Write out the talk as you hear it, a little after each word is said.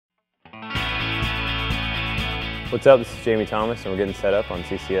What's up, this is Jamie Thomas and we're getting set up on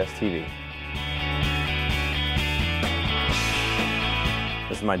CCS TV.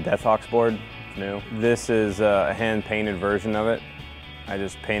 This is my Deathhawks board, it's new. This is a hand-painted version of it. I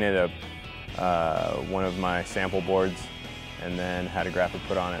just painted one of my sample boards and then had a graphic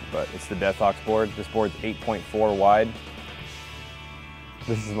put on it, but it's the Deathhawks board. This board's 8.4 wide.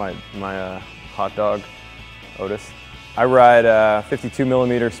 This is my hot dog, Otis. I ride 52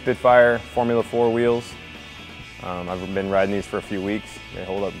 millimeter Spitfire Formula 4 wheels. I've been riding these for a few weeks. They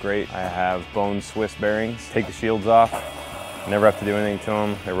hold up great. I have bone Swiss bearings. Take the shields off. Never have to do anything to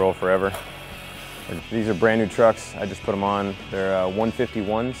them. They roll forever. These are brand new trucks. I just put them on. They're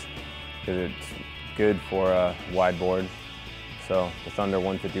 151s because it's good for a wide board. So the Thunder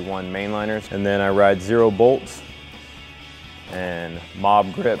 151 mainliners. And then I ride 0 bolts and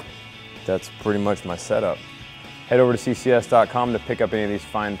mob grip. That's pretty much my setup. Head over to ccs.com to pick up any of these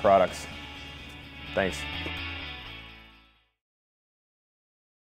fine products. Thanks.